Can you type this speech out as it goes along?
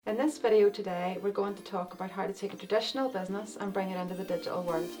In this video today, we're going to talk about how to take a traditional business and bring it into the digital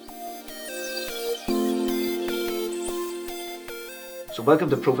world. So welcome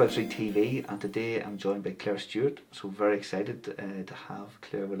to Profile 3 TV, and today I'm joined by Claire Stewart. So very excited to have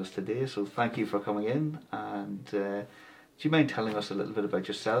Claire with us today. So thank you for coming in, and do you mind telling us a little bit about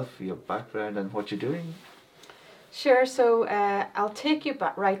yourself, your background and what you're doing? Sure, so I'll take you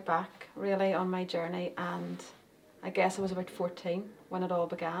right back really on my journey, and I guess I was about 14 when it all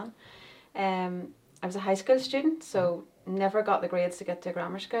began. I was a high school student, so never got the grades to get to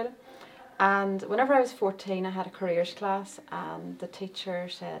grammar school. And whenever I was 14, I had a careers class, and the teacher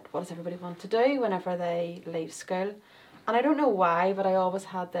said, what does everybody want to do whenever they leave school? And I don't know why, but I always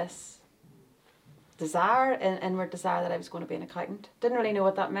had this desire, inward desire, that I was going to be an accountant. Didn't really know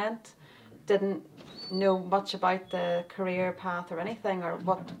what that meant. Didn't know much about the career path or anything, or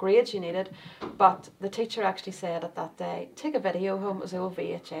what grades you needed. But the teacher actually said at that day, take a video home. It was the old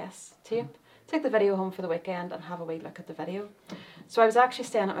VHS tape. Take the video home for the weekend and have a wee look at the video. So I was actually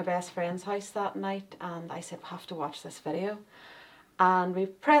staying at my best friend's house that night, and I said, we have to watch this video. And we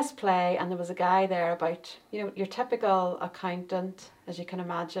pressed play, and there was a guy there about, you know, your typical accountant, as you can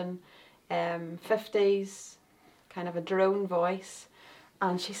imagine, 50s, kind of a drone voice.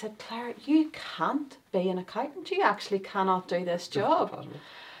 And she said, Claire, you can't be an accountant. You actually cannot do this job.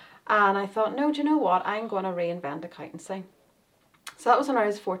 And I thought, no, do you know what? I'm going to reinvent accountancy. So that was when I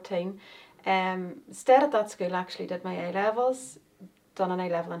was 14. Stayed at that school, actually did my A-levels, done an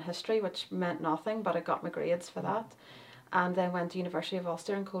A-level in history, which meant nothing, but I got my grades for that. And then went to University of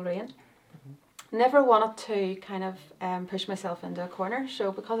Ulster in Coleraine. Never wanted to kind of push myself into a corner.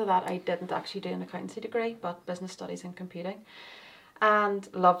 So because of that, I didn't actually do an accountancy degree, but business studies and computing. And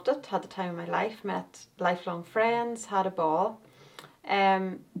loved it, had the time of my life, met lifelong friends, had a ball.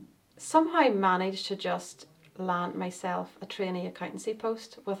 Somehow managed to just land myself a trainee accountancy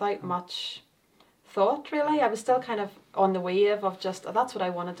post without much thought, really. I was still kind of on the wave of just, oh, that's what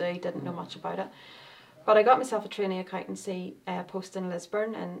I want to do, didn't know much about it. But I got myself a trainee accountancy post in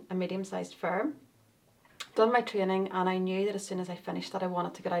Lisburn in a medium-sized firm. Done my training, and I knew that as soon as I finished that I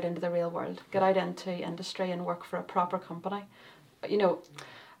wanted to get out into the real world, get out into industry and work for a proper company. You know,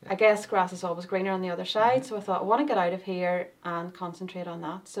 I guess grass is always greener on the other side, so I thought I want to get out of here and concentrate on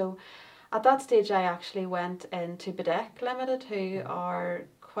that. So at that stage I actually went into Bedeck Limited, who are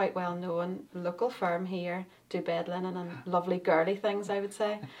quite well known local firm here, do bed linen and lovely girly things, I would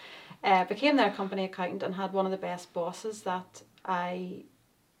say. Became their company accountant and had one of the best bosses that I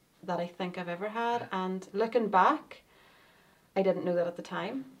think I've ever had. And looking back, I didn't know that at the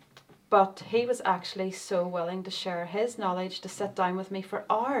time. But he was actually so willing to share his knowledge, to sit down with me for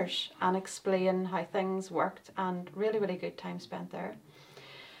hours and explain how things worked, and really, really good time spent there.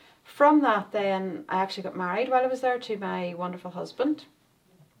 From that then, I actually got married while I was there to my wonderful husband,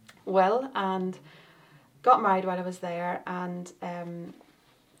 Will, and got married while I was there, and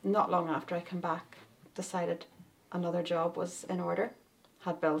not long after I came back, decided another job was in order.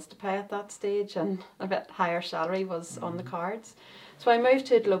 Had bills to pay at that stage, and a bit higher salary was on the cards. So I moved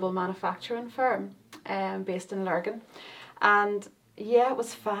to a global manufacturing firm based in Lurgan. And yeah, it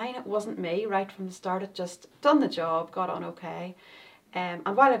was fine. It wasn't me right from the start. It just done the job, got on okay. And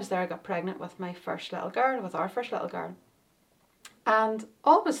while I was there, I got pregnant with my first little girl, with our first little girl. And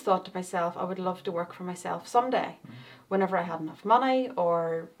always thought to myself, I would love to work for myself someday, whenever I had enough money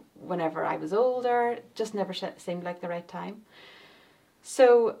or whenever I was older. It just never seemed like the right time.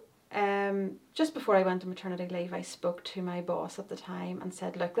 So just before I went on maternity leave, I spoke to my boss at the time and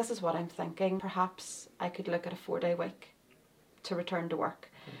said, look, this is what I'm thinking. Perhaps I could look at a 4-day week to return to work.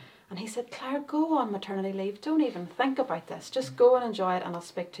 And he said, Claire, go on maternity leave. Don't even think about this. Just go and enjoy it, and I'll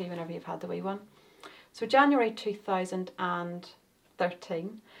speak to you whenever you've had the wee one. So January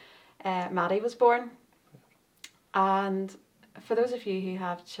 2013, Maddie was born. And for those of you who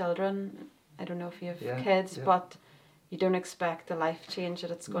have children, I don't know if you have kids, but you don't expect the life change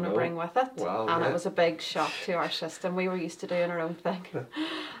that it's going to bring with it. Wow, and it was a big shock to our system. We were used to doing our own thing,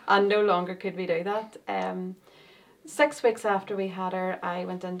 and no longer could we do that. 6 weeks after we had her, I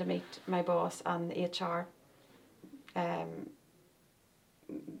went in to meet my boss and the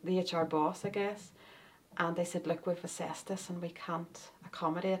HR boss, I guess. And they said, look, we've assessed this and we can't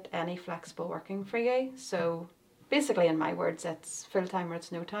accommodate any flexible working for you. So basically, in my words, it's full time or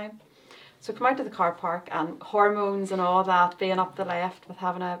it's no time. So come out to the car park, and hormones and all that, being up the left with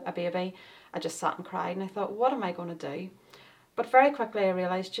having a baby, I just sat and cried, and I thought, what am I going to do? But very quickly I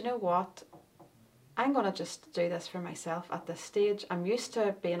realised, you know what? I'm going to just do this for myself at this stage. I'm used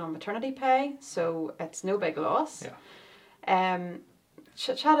to being on maternity pay, so it's no big loss.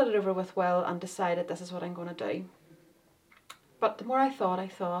 Chatted it over with Will and decided this is what I'm going to do. But the more I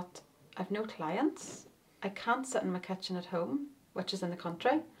thought, I've no clients. I can't sit in my kitchen at home, which is in the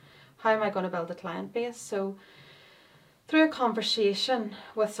country. How am I going to build a client base? So through a conversation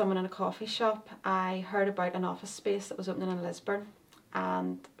with someone in a coffee shop, I heard about an office space that was opening in Lisburn,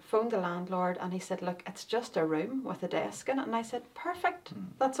 and phoned the landlord, and he said, look, it's just a room with a desk in it. And I said, perfect,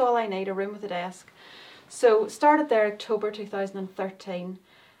 that's all I need, a room with a desk. So started there October 2013,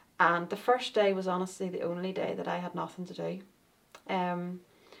 and the first day was honestly the only day that I had nothing to do.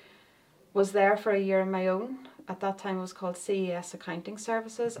 Was there for a year on my own. At that time it was called CES Accounting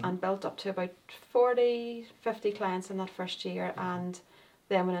Services, and built up to about 40, 50 clients in that first year, and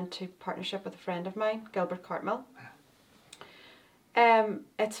then went into partnership with a friend of mine, Gilbert Cartmill.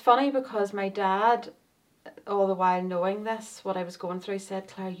 It's funny because my dad, all the while knowing this, what I was going through, said,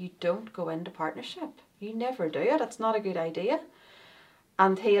 Claire, you don't go into partnership. You never do it. It's not a good idea.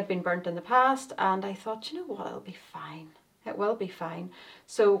 And he had been burnt in the past, and I thought, you know what, it'll be fine. It will be fine.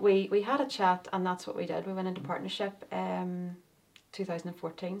 So we had a chat, and that's what we did. We went into partnership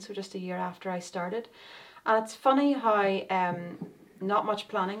 2014, so just a year after I started. And it's funny how not much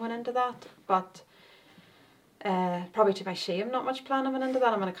planning went into that, but probably to my shame, not much planning went into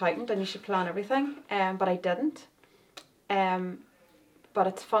that. I'm an accountant and you should plan everything, but I didn't. But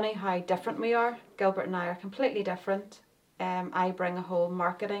it's funny how different we are. Gilbert and I are completely different. I bring a whole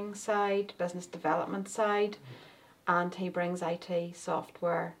marketing side, business development side, and he brings IT,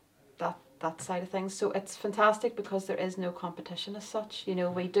 software, that side of things. So it's fantastic because there is no competition as such. You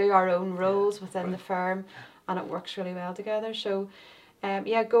know, we do our own roles within the firm, and it works really well together. So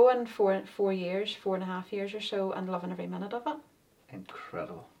going for 4 years, 4.5 years or so, and loving every minute of it.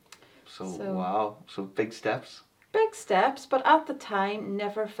 Incredible. So wow. So big steps. Big steps, but at the time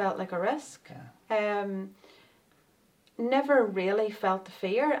never felt like a risk. Yeah. Never really felt the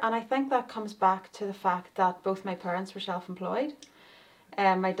fear, and I think that comes back to the fact that both my parents were self-employed.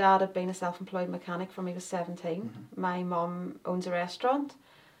 My dad had been a self-employed mechanic from he was 17. Mm-hmm. My mum owns a restaurant.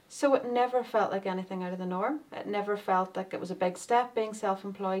 So it never felt like anything out of the norm. It never felt like it was a big step being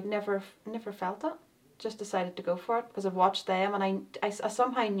self-employed. Never felt it. Just decided to go for it because I've watched them, and I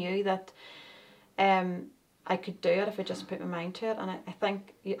somehow knew that I could do it if I just put my mind to it. And I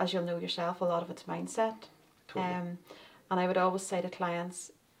think, as you'll know yourself, a lot of it's mindset. Totally. And I would always say to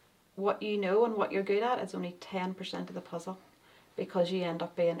clients, what you know and what you're good at is only 10% of the puzzle, because you end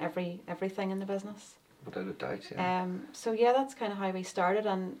up being everything in the business. Without a doubt, yeah. So yeah, that's kind of how we started,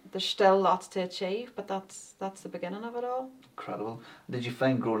 and there's still lots to achieve, but that's the beginning of it all. Incredible. Did you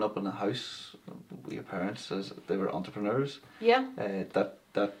find growing up in a house with your parents as they were entrepreneurs? Yeah. That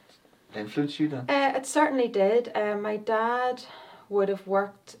influenced you then? It certainly did. My dad would have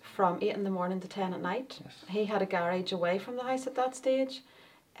worked from 8 in the morning to 10 at night. Yes. He had a garage away from the house at that stage.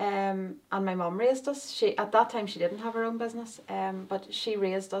 And my mum raised us. At that time she didn't have her own business, but she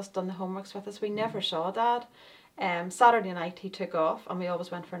raised us, done the homeworks with us. We never saw Dad. Saturday night he took off, and we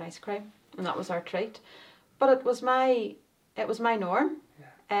always went for an ice cream, and that was our treat. But it was my norm.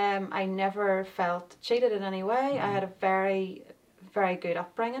 Yeah. I never felt cheated in any way. I had a very, very good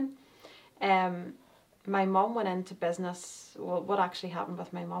upbringing. My mum went into business. Well, what actually happened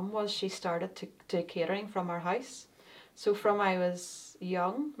with my mum was she started to do catering from our house. So from I was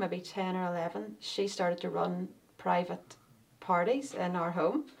young, maybe 10 or 11, she started to run private parties in our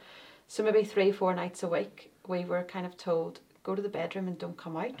home. So maybe 3-4 nights a week, we were kind of told, go to the bedroom and don't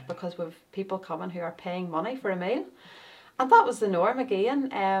come out, because we've people coming who are paying money for a meal. And that was the norm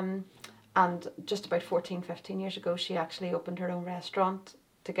again. And just about 14-15 years ago, she actually opened her own restaurant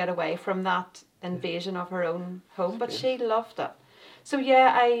to get away from that invasion of her own home. But she loved it. So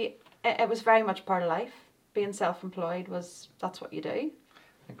yeah, it was very much part of life. Being self-employed that's what you do.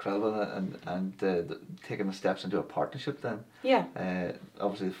 Incredible. And taking the steps into a partnership then. Yeah.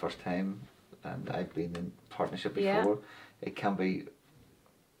 Obviously the first time, and I've been in partnership before, it can be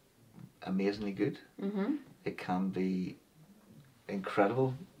amazingly good. Mm-hmm. It can be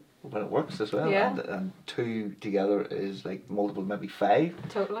incredible when it works as well. Yeah. And two together is like multiple, maybe 5.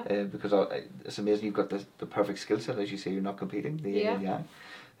 Totally. Because it's amazing you've got the perfect skill set, as you say, you're not competing, the yin and yang.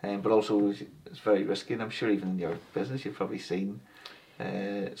 But also it's very risky, and I'm sure even in your business you've probably seen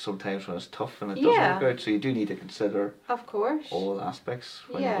sometimes when it's tough and it doesn't work out, so you do need to consider, of course, all aspects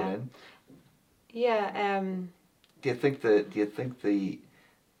when you're going in. Yeah. Do you think the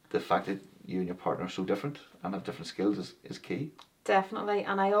fact that you and your partner are so different and have different skills is key? Definitely.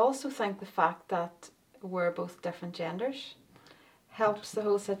 And I also think the fact that we're both different genders helps the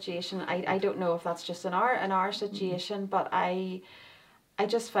whole situation. I don't know if that's just in our situation, but I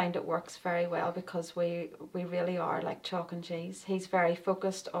just find it works very well, because we really are like chalk and cheese. He's very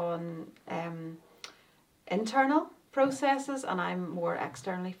focused on internal, processes, and I'm more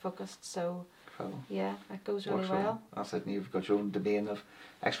externally focused. So Incredible. yeah, it goes really Works well. That's it. And you've got your own domain of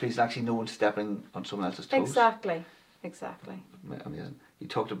expertise. Actually, no one stepping on someone else's toes. Exactly. Amazing. You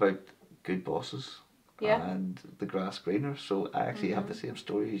talked about good bosses. Yeah. And the grass greener. So I actually have the same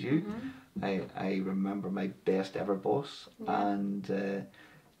story as you. I remember my best ever boss, and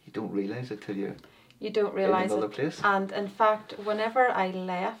you don't realise it till you're don't realise in another it. place. And in fact, whenever I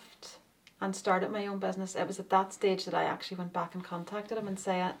left and started my own business, it was at that stage that I actually went back and contacted him and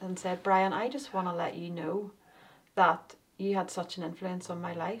said, Brian, I just want to let you know that you had such an influence on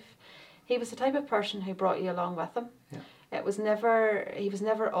my life. He was the type of person who brought you along with him. Yeah. He was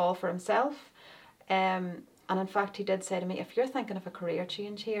never all for himself. And in fact, he did say to me, if you're thinking of a career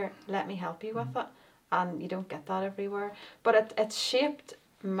change here, let me help you with it. And you don't get that everywhere. But it shaped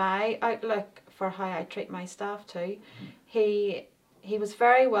my outlook for how I treat my staff too. He was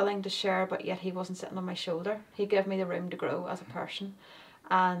very willing to share, but yet he wasn't sitting on my shoulder. He gave me the room to grow as a person.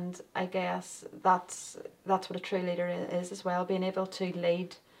 And I guess that's what a true leader is as well, being able to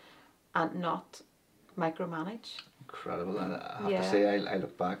lead and not micromanage. Incredible. And I have to say, I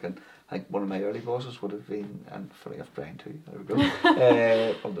look back, and I think one of my early bosses would have been, and funny enough, Brian too, there we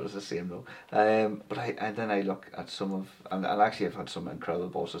go. Although it's the same though. But then I look at some of, and actually I've had some incredible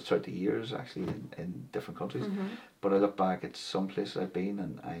bosses throughout the years actually in different countries. But I look back at some places I've been,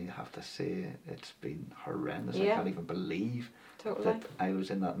 and I have to say it's been horrendous. I can't even believe that I was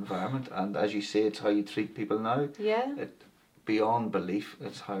in that environment. And as you say, it's how you treat people now. Yeah. Beyond belief,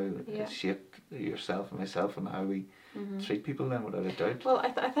 it's how it shaped yourself and myself, and how we treat people then, without a doubt. Well,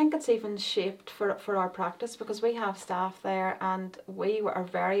 I think it's even shaped for our practice, because we have staff there, and we are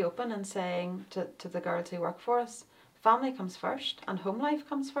very open in saying to the girls who work for us, family comes first and home life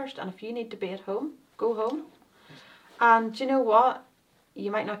comes first, and if you need to be at home, go home. And do you know what?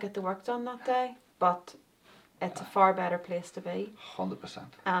 You might not get the work done that day, but it's a far better place to be. 100%.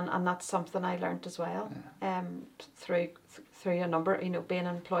 And that's something I learnt as well, through a number, being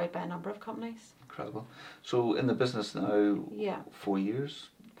employed by a number of companies. Incredible. So in the business now, 4 years?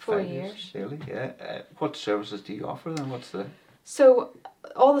 4 years. Nearly, yeah. What services do you offer then? So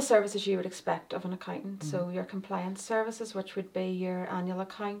all the services you would expect of an accountant. So your compliance services, which would be your annual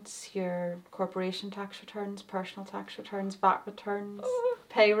accounts, your corporation tax returns, personal tax returns, VAT returns,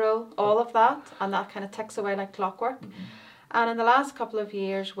 payroll, all of that. And that kind of ticks away like clockwork. And in the last couple of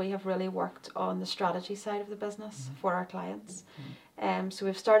years, we have really worked on the strategy side of the business for our clients. So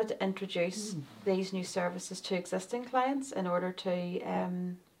we've started to introduce these new services to existing clients in order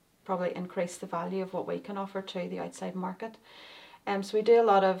to probably increase the value of what we can offer to the outside market. So we do a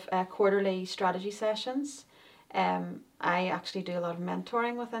lot of quarterly strategy sessions. I actually do a lot of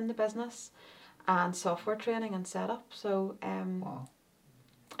mentoring within the business and software training and setup. So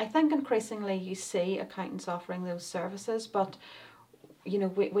I think increasingly you see accountants offering those services, but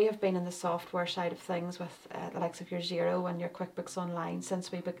we have been in the software side of things with the likes of your Xero and your QuickBooks Online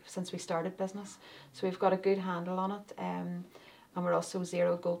since we started business. So we've got a good handle on it, and we're also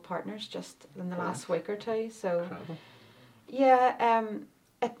Xero Gold partners just in the last week or two. So Incredible.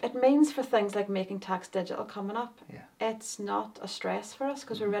 it means for things like making tax digital coming up, it's not a stress for us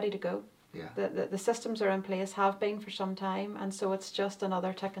because we're ready to go. Yeah. The systems are in place, have been for some time, and so it's just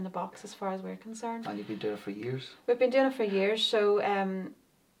another tick in the box as far as we're concerned. And you've been doing it for years? We've been doing it for years, so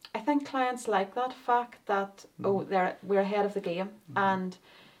I think clients like that fact that we're ahead of the game. And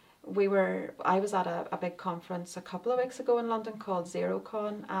I was at a big conference a couple of weeks ago in London called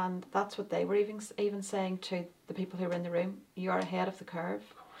XeroCon, and that's what they were even saying to the people who were in the room: you're ahead of the curve.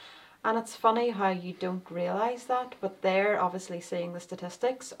 And it's funny how you don't realise that, but they're obviously seeing the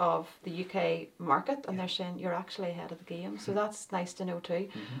statistics of the UK market, and they're saying you're actually ahead of the game. So that's nice to know too.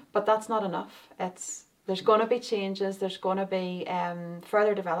 But that's not enough. There's going to be changes, there's going to be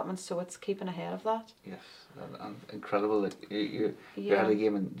further developments, so it's keeping ahead of that. Yes, and incredible that you're ahead of the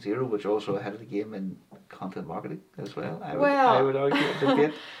game in Xero, but you're also ahead of the game in content marketing as well. I would argue a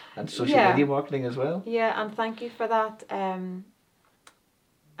bit, and social media marketing as well. Yeah, and thank you for that.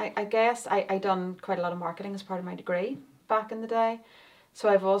 I guess I done quite a lot of marketing as part of my degree back in the day, so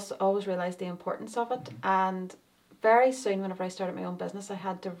I've always realised the importance of it. And very soon, whenever I started my own business, I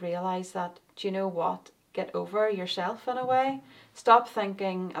had to realise that, do you know what? Get over yourself in a way. Stop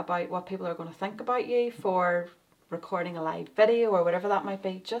thinking about what people are going to think about you for recording a live video or whatever that might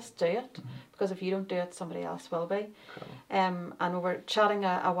be. Just do it, because if you don't do it, somebody else will be. Cool. And we were chatting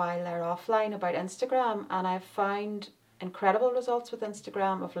a while there offline about Instagram, and I've found incredible results with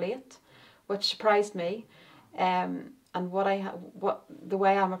Instagram of late, which surprised me. And the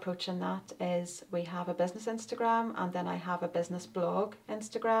way I'm approaching that is we have a business Instagram, and then I have a business blog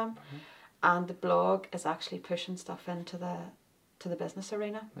Instagram. and the blog is actually pushing stuff into the business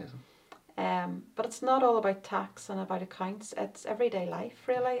arena. Amazing. But it's not all about tax and about accounts. It's everyday life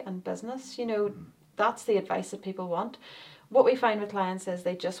really and business. You know, that's the advice that people want. What we find with clients is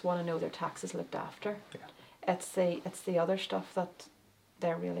they just want to know their taxes looked after. Yeah. It's the other stuff that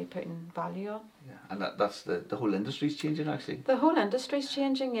they're really putting value on. Yeah, and that's the whole industry's changing actually. The whole industry's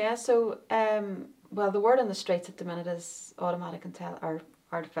changing, yeah. So, well, the word on the streets at the minute is or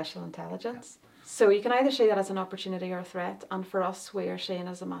artificial intelligence. So you can either see that as an opportunity or a threat, and for us we are seeing it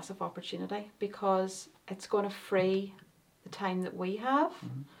as a massive opportunity because it's going to free the time that we have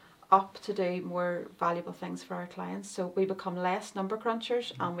up to do more valuable things for our clients. So we become less number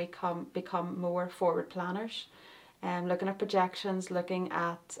crunchers and we become more forward planners, looking at projections, looking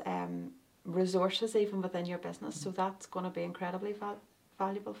at resources even within your business. So that's going to be incredibly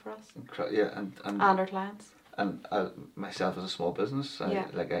valuable for us. And our clients. And myself as a small business,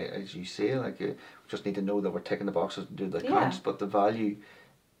 as you say, we just need to know that we're ticking the boxes and doing the accounts, but the value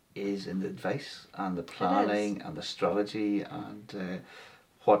is in the advice and the planning and the strategy and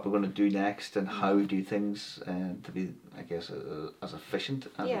what we're going to do next and how we do things to be, I guess, as efficient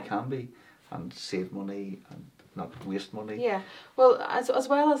as we can be and save money and not waste money. Yeah, well, as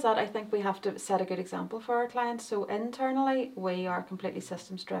well as that, I think we have to set a good example for our clients. So internally, we are completely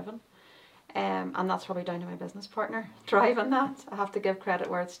systems driven. And that's probably down to my business partner driving that. I have to give credit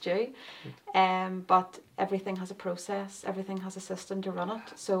where it's due. But everything has a process, everything has a system to run it.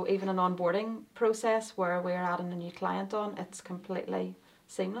 So even an onboarding process where we're adding a new client on, it's completely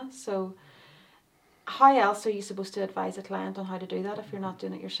seamless. So how else are you supposed to advise a client on how to do that if you're not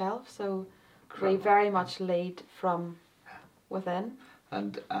doing it yourself? So we very much lead from within.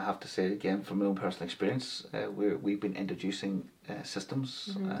 And I have to say again, from my own personal experience, we've been introducing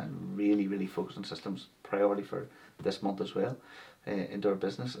systems and really focused on systems, priority for this month as well, into our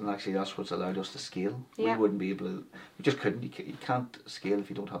business. And actually that's what's allowed us to scale. We wouldn't be able to, we just couldn't, you can't scale if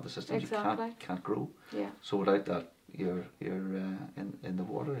you don't have the systems. Exactly. You can't grow. Yeah. So without that, you're in the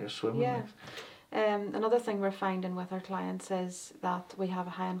water, you're swimming. Yeah. Another thing we're finding with our clients is that we have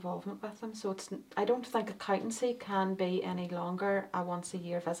a high involvement with them. So I don't think accountancy can be any longer a once a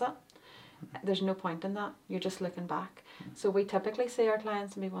year visit. There's no point in that. You're just looking back. So we typically see our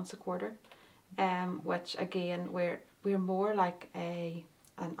clients maybe once a quarter, which again we're more like an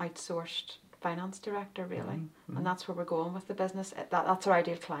outsourced finance director really, and that's where we're going with the business. That's our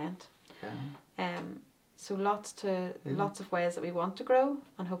ideal client. Yeah. So lots of ways that we want to grow,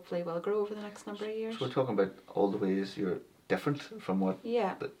 and hopefully will grow over the next number of years. So we're talking about all the ways you're different from what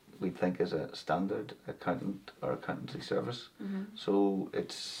that we think is a standard accountant or accountancy service. So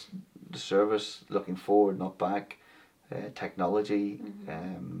it's the service looking forward, not back. Technology,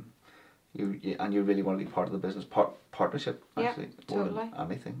 you really want to be part of the business partnership. Actually, more than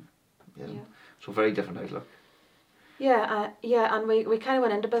anything. Yeah. So very different outlook. Yeah, and we kind of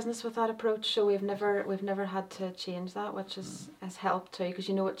went into business with that approach, so we've never had to change that, which has helped too, because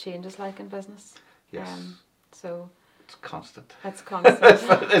you know what change is like in business. Yes. So it's constant. It's constant.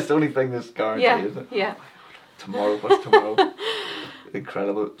 It's the only thing that's guaranteed, isn't it? Yeah. Tomorrow, what's tomorrow?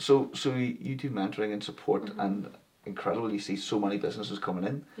 Incredible. So you do mentoring and support, and incredible. You see so many businesses coming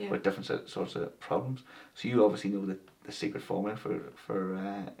in with different sorts of problems. So you obviously know the secret formula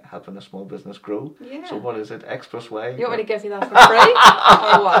for helping a small business grow. Yeah. So what is it? X plus Y. You want me to give you that for free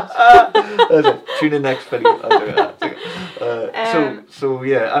or what? Tune in next video. I'll do that. So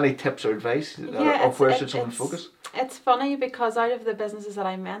any tips or advice? Or where should someone focus? It's funny because out of the businesses that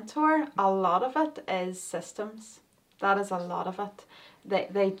I mentor, a lot of it is systems. That is a lot of it.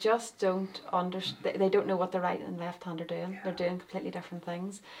 They just don't they don't know what the right and left hand are doing. They're doing completely different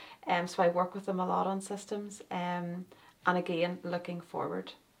things. So I work with them a lot on systems. And again, looking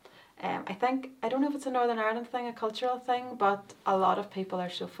forward. I don't know if it's a Northern Ireland thing, a cultural thing, but a lot of people are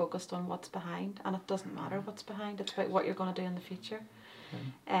so focused on what's behind, and it doesn't matter what's behind. It's about what you're going to do in the future.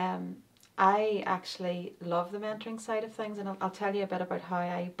 I actually love the mentoring side of things, and I'll tell you a bit about how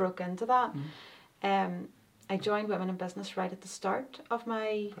I broke into that. I joined Women in Business right at the start of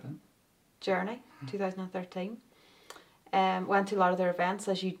my journey, 2013. Went to a lot of their events,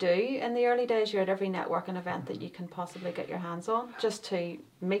 as you do in the early days. You're at every networking event that you can possibly get your hands on, just to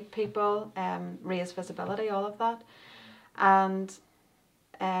meet people, raise visibility, all of that. And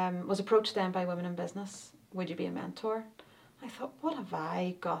was approached then by Women in Business, would you be a mentor? I thought, what have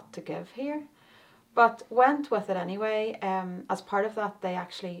I got to give here? But went with it anyway. As part of that, they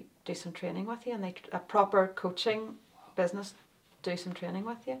actually do some training with you, and a proper coaching business do some training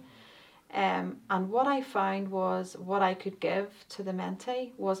with you. And what I found was what I could give to the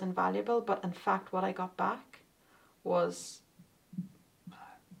mentee was invaluable, but in fact what I got back was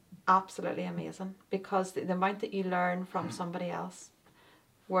absolutely amazing, because the amount that you learn from somebody else,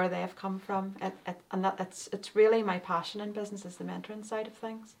 where they've come from, and that it's really my passion in business, is the mentoring side of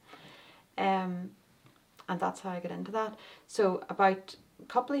things, and that's how I get into that. So about a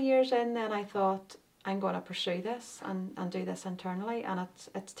couple of years in, then I thought, I'm going to pursue this and do this internally, and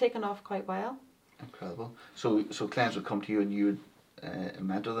it's taken off quite well. Incredible. So clients would come to you and you would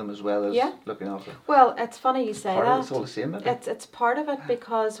mentor them as well as looking after. Well, it's funny you say that. It's all the same, maybe. It's part of it,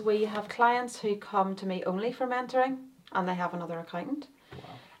 because we have clients who come to me only for mentoring, and they have another accountant. Wow.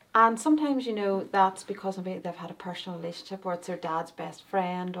 And sometimes, that's because maybe they've had a personal relationship, or it's their dad's best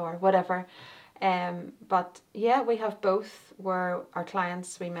friend or whatever. But yeah, we have both, where our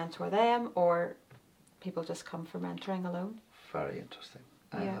clients, we mentor them, or people just come for mentoring alone. Very interesting.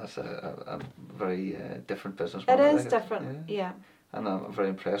 Yeah. That's a very different business It model. is different, yeah. And I'm very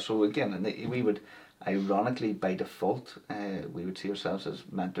impressed. So again, we would, ironically, by default, we would see ourselves as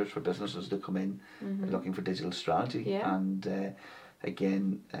mentors for businesses that come in looking for digital strategy, and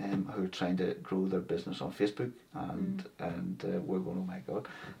again, who are trying to grow their business on Facebook, and we're going, oh my God.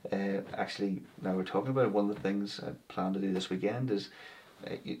 Actually, now we're talking about it, one of the things I plan to do this weekend is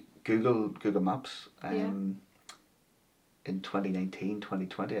Google Maps. In 2019,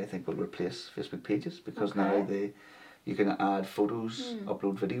 2020, I think will replace Facebook pages, because now you can add photos,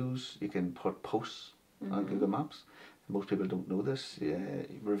 upload videos, you can put posts on Google Maps. Most people don't know this.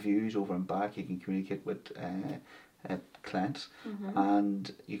 Reviews over and back, you can communicate with clients,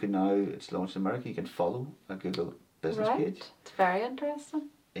 and you can now, it's launched in America, you can follow a Google business page. It's very interesting.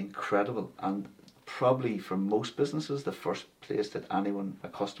 Incredible. And probably for most businesses, the first place that anyone, a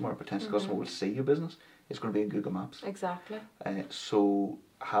customer, a potential customer, will see your business is going to be in Google Maps. Exactly. So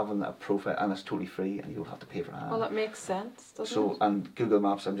having a profile, and it's totally free, and you don't have to pay for that. Well, it makes sense, doesn't it? And Google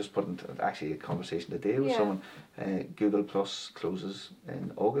Maps, I'm just putting actually a conversation today with someone. Google Plus closes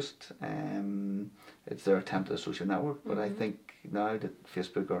in August. It's their attempt at a social network, but I think now that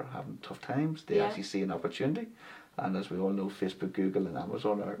Facebook are having tough times, they actually see an opportunity. And as we all know, Facebook, Google and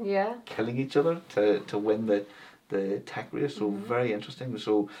Amazon are killing each other to win the tech race. So very interesting.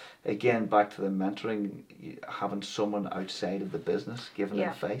 So again, back to the mentoring, having someone outside of the business giving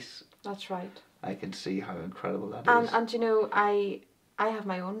advice. That's right. I can see how incredible that is. And I have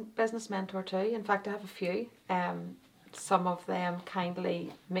my own business mentor too. In fact, I have a few. Some of them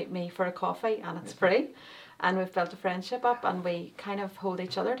kindly meet me for a coffee, and it's free. And we've built a friendship up, and we kind of hold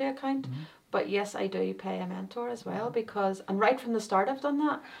each other to account. But yes, I do pay a mentor as well, because, and right from the start I've done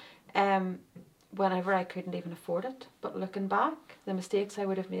that. Whenever I couldn't even afford it. But looking back, the mistakes I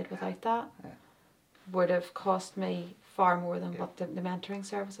would have made without that would have cost me far more than what the mentoring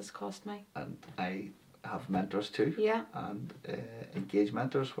services cost me. And I have mentors too. Yeah. And engaged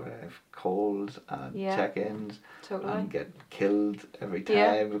mentors where I've called and check-ins and get killed every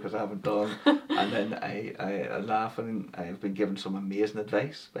time because I haven't done. And then I laugh, and I've been given some amazing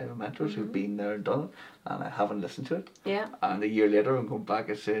advice by my mentors who've been there and done it, and I haven't listened to it. Yeah. And a year later I'm going back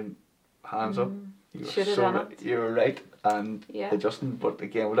and saying, hands up, you were right, and adjusting. But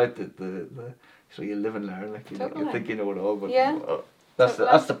again, without the so you live and learn, like you think you know it all, but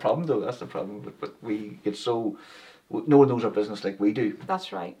that's the problem though. That's the problem. But we get so, no one knows our business like we do.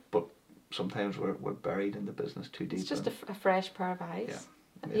 That's right. But sometimes we're buried in the business too deep. It's just a fresh pair of eyes.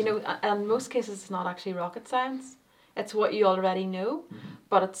 Yeah, and in most cases it's not actually rocket science. It's what you already know,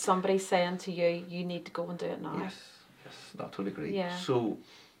 but it's somebody saying to you, you need to go and do it now. Yes, I totally agree. Yeah. So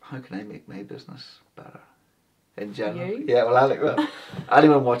how can I make my business better? In general. You? Yeah, well,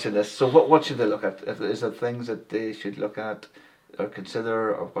 anyone watching this, so what should they look at? Is there things that they should look at or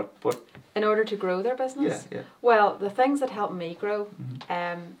consider, or what? In order to grow their business? Yeah. Well, the things that helped me grow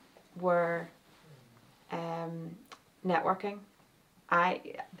were networking.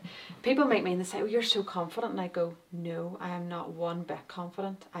 People make me and they say, oh, you're so confident, and I go, no, I am not one bit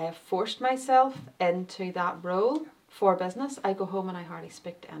confident. I have forced myself into that role for business. I go home and I hardly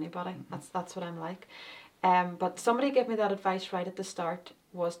speak to anybody. That's what I'm like. But somebody gave me that advice right at the start,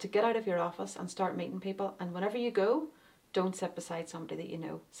 was to get out of your office and start meeting people, and whenever you go, don't sit beside somebody that you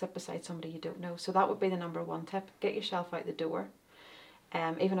know, sit beside somebody you don't know. So that would be the number one tip. Get yourself out the door,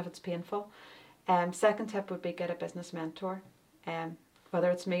 even if it's painful. Second tip would be get a business mentor. Whether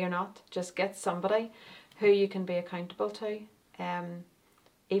it's me or not, just get somebody who you can be accountable to.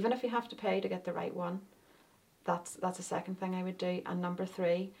 Even if you have to pay to get the right one. That's the second thing I would do. And number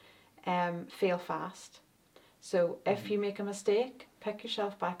 3, fail fast. So if you make a mistake, pick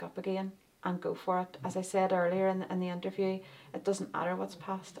yourself back up again and go for it. As I said earlier in the interview, it doesn't matter what's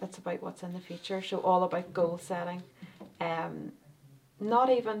past, it's about what's in the future. So all about goal setting.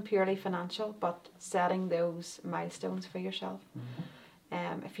 Not even purely financial, but setting those milestones for yourself.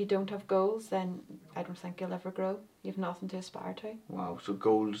 If you don't have goals, then I don't think you'll ever grow. You've nothing to aspire to. Wow. So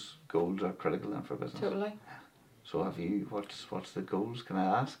goals are critical then for business. Totally. So have you? What's the goals? Can I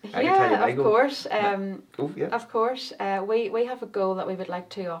ask? Yeah, I can tell you my of goal. course. Yeah. Of course. We have a goal that we would like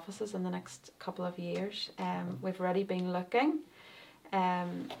 2 offices in the next couple of years. We've already been looking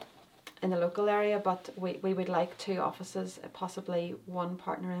in the local area, but we would like 2 offices, possibly one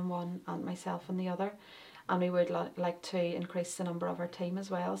partner in one and myself in the other. And we would like to increase the number of our team as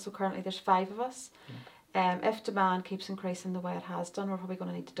well. So currently there's 5 of us. If demand keeps increasing the way it has done, we're probably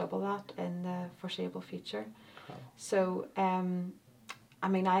going to need to double that in the foreseeable future. Cool. So, I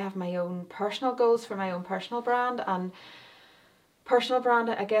mean, I have my own personal goals for my own personal brand, and personal brand,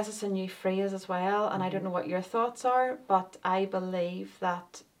 I guess it's a new phrase as well, and I don't know what your thoughts are, but I believe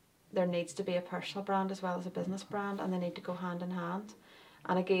that there needs to be a personal brand as well as a business brand, and they need to go hand in hand.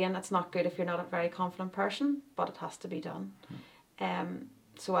 And again, it's not good if you're not a very confident person, but it has to be done.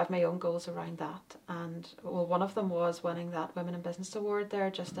 So I have my own goals around that, and well, one of them was winning that Women in Business Award there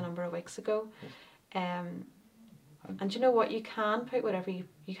just a number of weeks ago. And you know what, you can put whatever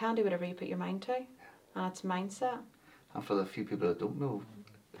you can do whatever you put your mind to, and it's mindset. And for the few people that don't know,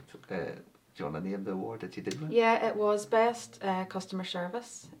 do you want to name the award that you did win? Yeah, it was best customer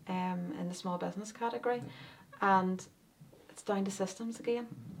service in the small business category, and it's down to systems again.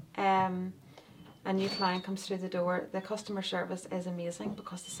 A new client comes through the door, the customer service is amazing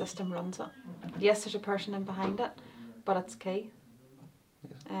because the system runs it. Yes, there's a person in behind it, but it's key.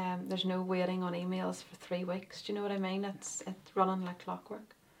 There's no waiting on emails for 3 weeks. Do you know what I mean? It's running like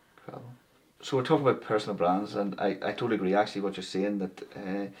clockwork. Incredible. So we're talking about personal brands, and I totally agree actually what you're saying,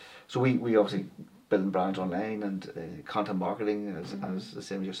 that so we obviously building brands online and content marketing as the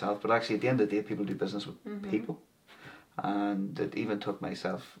same as yourself, but actually at the end of the day people do business with people. And it even took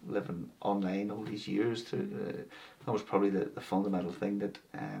myself living online all these years to that was probably the fundamental thing that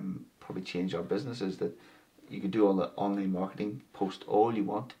probably changed our business, is that you can do all the online marketing, post all you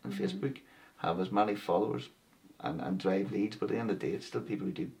want on Facebook, have as many followers and drive leads, but at the end of the day it's still people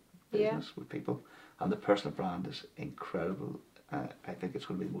who do business with people, and the personal brand is incredible. I think it's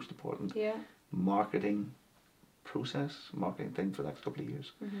going to be the most important marketing thing for the next couple of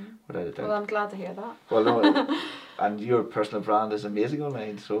years, without a doubt. Well, I'm glad to hear that. Well, no, and your personal brand is amazing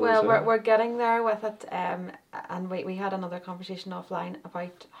online. So well, we're getting there with it, and we had another conversation offline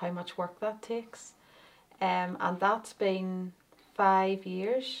about how much work that takes, and that's been 5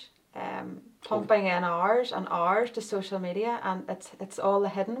 years, pumping in hours and hours to social media, and it's all the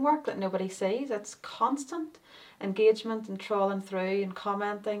hidden work that nobody sees. It's constant engagement and trawling through and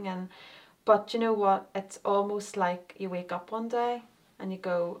commenting, but you know what, it's almost like you wake up one day and you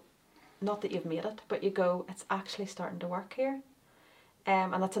go, not that you've made it, but you go, it's actually starting to work here,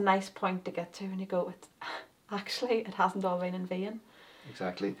 and that's a nice point to get to, and you go, it's actually, it hasn't all been in vain.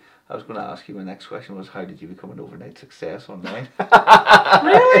 Exactly. I was going to ask you, my next question was, how did you become an overnight success online?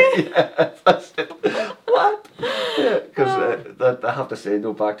 Really? Yeah, that's it. What? Because I have to say,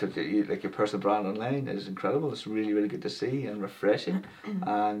 no, back to like your personal brand online is incredible. It's really, really good to see and refreshing,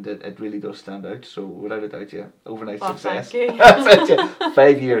 and it really does stand out. So without a doubt, yeah, overnight success. Thank you. That's it.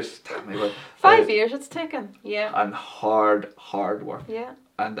 5 years. Damn me, well, 5 years it's taken. Yeah. And hard work. Yeah.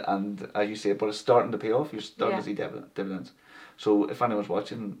 And as you say, but it's starting to pay off. You're starting to see dividends. So if anyone's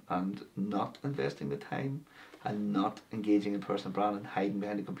watching and not investing the time and not engaging in personal brand and hiding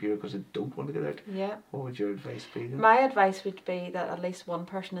behind the computer because they don't want to get out, what would your advice be then? My advice would be that at least one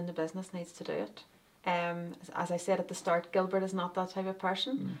person in the business needs to do it. As I said at the start, Gilbert is not that type of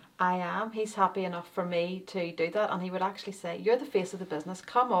person. I am. He's happy enough for me to do that, and he would actually say, you're the face of the business,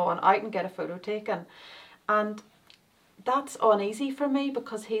 come on out and get a photo taken. And that's uneasy for me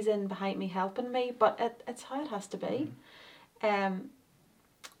because he's in behind me helping me, but it's how it has to be.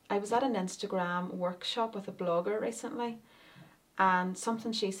 I was at an Instagram workshop with a blogger recently, and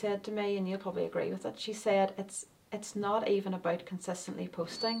something she said to me, and you'll probably agree with it, she said it's not even about consistently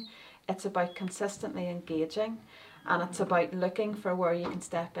posting, it's about consistently engaging, and it's about looking for where you can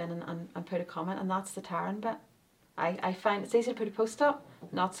step in and put a comment, and that's the tiring bit. I find it's easy to put a post up,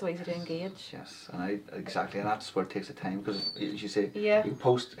 not so easy to engage. Yes, and exactly, and that's where it takes the time, because as you say, Yeah. you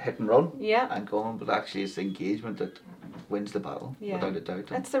post, hit and run, Yeah. and go on, but actually it's the engagement that wins the battle, Yeah. without a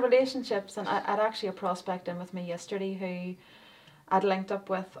doubt. It's the relationships, and I had actually a prospect in with me yesterday who I'd linked up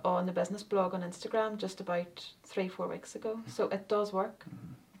with on the business blog on Instagram just about 3-4 weeks ago. So it does work.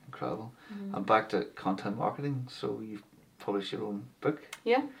 Incredible. And back to content marketing, so you've published your own book.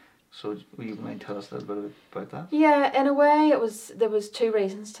 Yeah. So will you mind tell us a little bit about that? Yeah, in a way there was 2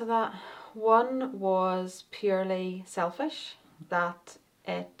 reasons to that. One was purely selfish, that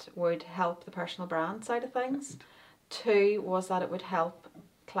it would help the personal brand side of things. 2 was that it would help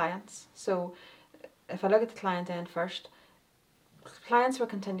clients. So if I look at the client end first, clients were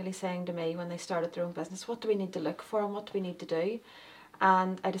continually saying to me when they started their own business, what do we need to look for and what do we need to do?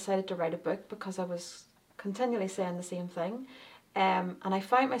 And I decided to write a book because I was continually saying the same thing. And I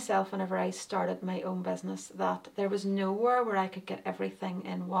found myself whenever I started my own business that there was nowhere where I could get everything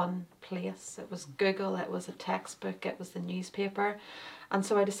in one place. It was Google, it was a textbook, it was the newspaper. And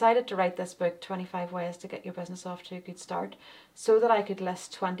so I decided to write this book, 25 Ways to Get Your Business Off to a Good Start, so that I could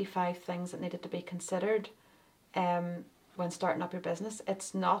list 25 things that needed to be considered when starting up your business.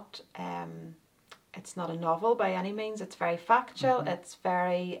 It's not a novel by any means. It's very factual. It's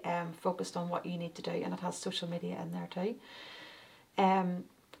very focused on what you need to do, and it has social media in there too.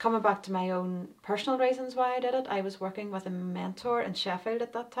 Coming back to my own personal reasons why I did it, I was working with a mentor in Sheffield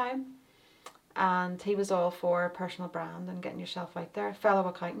at that time, and he was all for personal brand and getting yourself out there. A fellow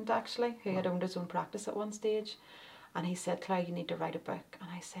accountant actually, who had owned his own practice at one stage, and he said, Claire, you need to write a book.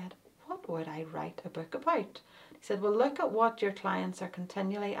 And I said, what would I write a book about? He said, well, look at what your clients are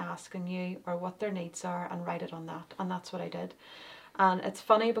continually asking you or what their needs are and write it on that. And that's what I did. And it's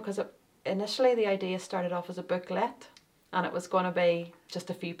funny because initially the idea started off as a booklet, and it was going to be just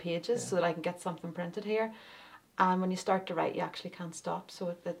a few pages so that I can get something printed here. And when you start to write, you actually can't stop.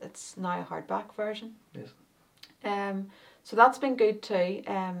 So it's now a hardback version. Yes. So that's been good too.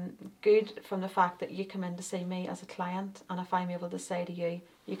 Good from the fact that you come in to see me as a client, and if I'm able to say to you,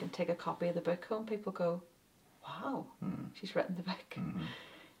 you can take a copy of the book home, people go, wow, she's written the book.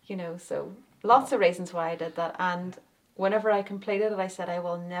 You know, so lots of reasons why I did that. And whenever I completed it, I said I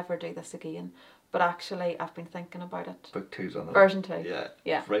will never do this again. But actually, I've been thinking about it. Book 2's on the Version 2.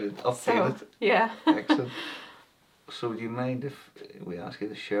 Yeah. Write it, update it. Yeah. Excellent. So do you mind if we ask you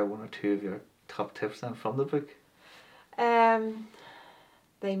to share 1 or 2 of your top tips then from the book?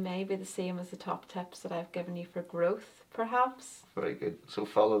 They may be the same as the top tips that I've given you for growth, perhaps. Very good. So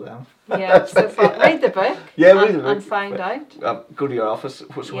follow them. Yeah, so read the book. Yeah, read the book. And find out. Go to your office.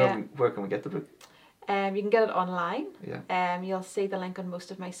 So where can we get the book? You can get it online. Yeah. You'll see the link on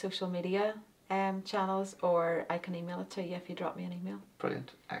most of my social media channels, or I can email it to you if you drop me an email.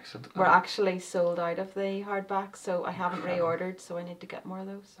 Brilliant. Excellent. We're actually sold out of the hardback, so I haven't reordered, so I need to get more of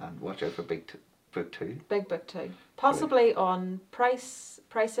those. And watch out for book 2. Big book 2. Possibly on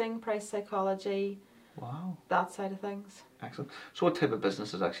pricing, price psychology. Wow. That side of things. Excellent. So what type of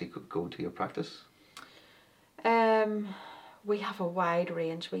businesses actually could go to your practice? We have a wide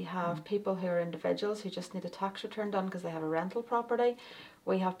range. We have people who are individuals who just need a tax return done because they have a rental property.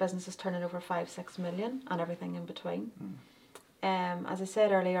 We have businesses turning over 5-6 million and everything in between. As I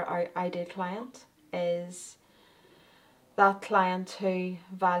said earlier, our ideal client is that client who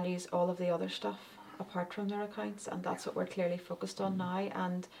values all of the other stuff apart from their accounts, and that's what we're clearly focused on now.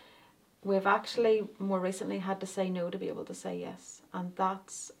 And we've actually more recently had to say no to be able to say yes, and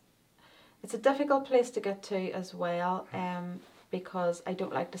it's a difficult place to get to as well, because I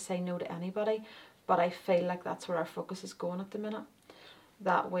don't like to say no to anybody, but I feel like that's where our focus is going at the minute,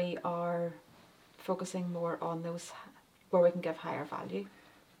 that we are focusing more on those where we can give higher value.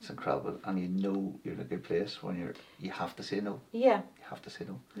 It's incredible, and you know you're in a good place when you have to say no. Yeah. You have to say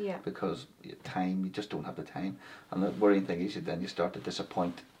no. Yeah. Because you just don't have the time, and the worrying thing is then you start to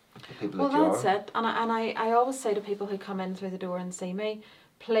disappoint the people that you are. Well, that's it, and I always say to people who come in through the door and see me,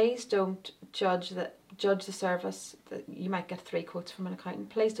 please don't judge the service. That you might get 3 quotes from an accountant.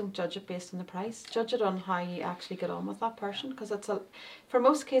 Please don't judge it based on the price. Judge it on how you actually get on with that person, because for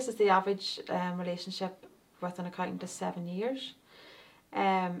most cases the average relationship with an accountant is 7 years.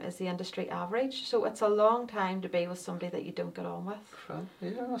 Is the industry average, so it's a long time to be with somebody that you don't get on with.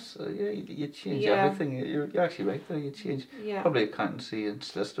 You change everything. You're actually right there. You change probably accountancy and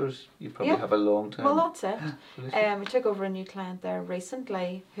solicitors. You probably have a long time. Well, that's it. We took over a new client there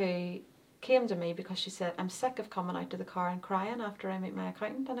recently who came to me because she said, I'm sick of coming out to the car and crying after I meet my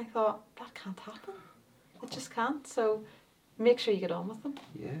accountant, and I thought, that can't happen. It just can't. So make sure you get on with them.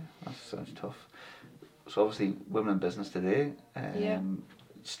 Yeah, that sounds tough. So obviously women in business today,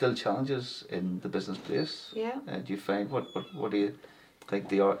 still challenges in the business place. Yeah. Do you find, what do you think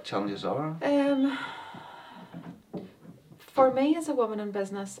the challenges are? For me as a woman in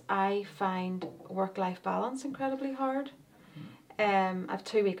business, I find work-life balance incredibly hard. I have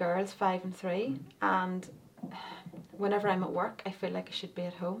 2 wee girls, 5 and 3, and whenever I'm at work I feel like I should be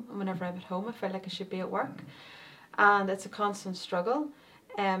at home, and whenever I'm at home I feel like I should be at work, and it's a constant struggle.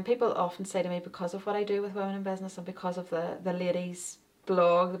 People often say to me, because of what I do with women in business and because of the ladies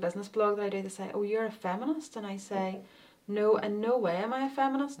blog, the business blog that I do, they say, oh, you're a feminist, and I say, no, in no way am I a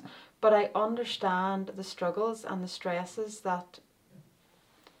feminist, but I understand the struggles and the stresses that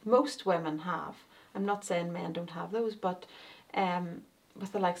most women have, I'm not saying men don't have those, but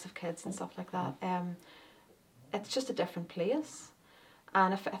with the likes of kids and stuff like that, it's just a different place.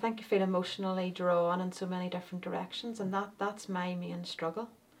 And I think you feel emotionally drawn in so many different directions, and that's my main struggle.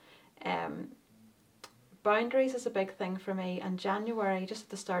 Boundaries is a big thing for me, and January, just at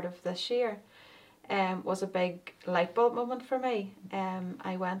the start of this year, was a big light bulb moment for me.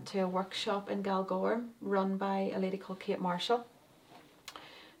 I went to a workshop in Galgorm run by a lady called Kate Marshall,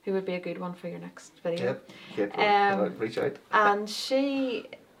 who would be a good one for your next video. Yep, reach out. And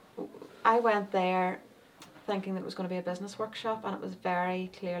I went there thinking that it was going to be a business workshop, and it was very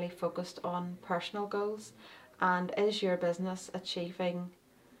clearly focused on personal goals. And is your business achieving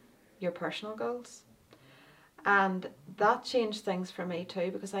your personal goals? And that changed things for me too,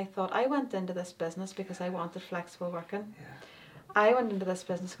 because I thought I went into this business because I wanted flexible working. Yeah. I went into this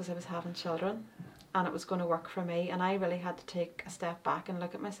business because I was having children and it was going to work for me, and I really had to take a step back and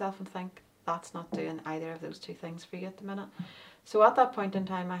look at myself and think, that's not doing either of those two things for you at the minute. So at that point in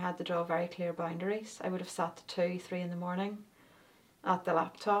time, I had to draw very clear boundaries. I would have sat to 2, 3 in the morning at the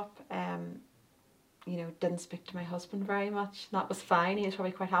laptop, didn't speak to my husband very much. That was fine. He was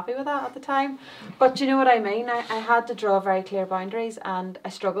probably quite happy with that at the time. But you know what I mean? I had to draw very clear boundaries, and I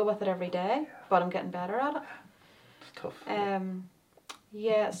struggle with it every day, but I'm getting better at it. It's tough.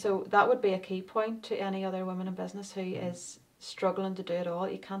 So that would be a key point to any other woman in business who is struggling to do it all.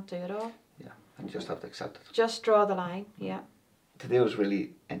 You can't do it all. Yeah, and you just have to accept it. Just draw the line, yeah. Today was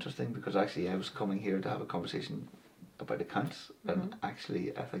really interesting because actually I was coming here to have a conversation about accounts, and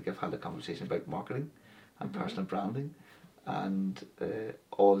actually I think I've had a conversation about marketing and personal branding and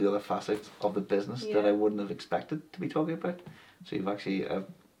all the other facets of the business that I wouldn't have expected to be talking about. So you've actually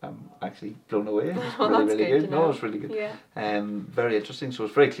actually blown away. It's really good. No, it's really good. Yeah. Very interesting. So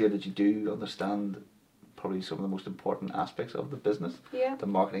it's very clear that you do understand probably some of the most important aspects of the business. Yeah. The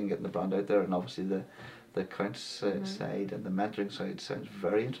marketing, getting the brand out there, and obviously the accounts side and the mentoring side sounds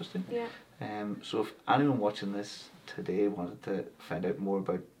very interesting. Yeah. So if anyone watching this today wanted to find out more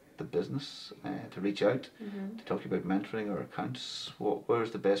about the business, to reach out, to talk to you about mentoring or accounts,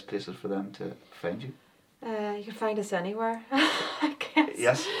 where's the best places for them to find you? You can find us anywhere, I guess.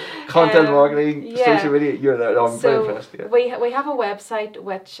 Yes, content marketing, social media, you're there. I'm very impressed. Yeah. We have a website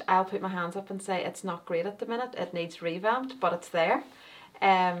which I'll put my hands up and say it's not great at the minute, it needs revamped, but it's there,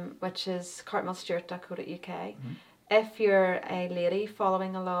 which is cartmillstewart.co.uk. If you're a lady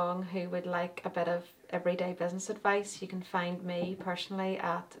following along who would like a bit of everyday business advice, you can find me personally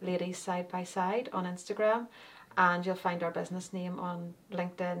at Ladies Side by Side on Instagram, and you'll find our business name on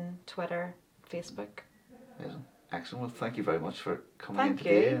LinkedIn, Twitter, Facebook. Amazing. Excellent. Well, thank you very much for coming in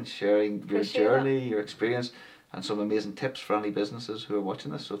today and sharing your journey, your experience, and some amazing tips for any businesses who are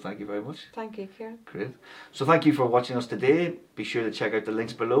watching this. So thank you very much. Thank you, Kieran. Great. So thank you for watching us today. Be sure to check out the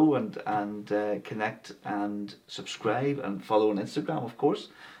links below and connect and subscribe and follow on Instagram, of course.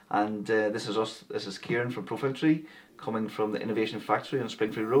 And this is us. This is Kieran from Profile Tree, coming from the Innovation Factory on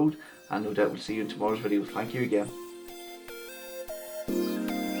Springfield Road. And no doubt we'll see you in tomorrow's video. Thank you again.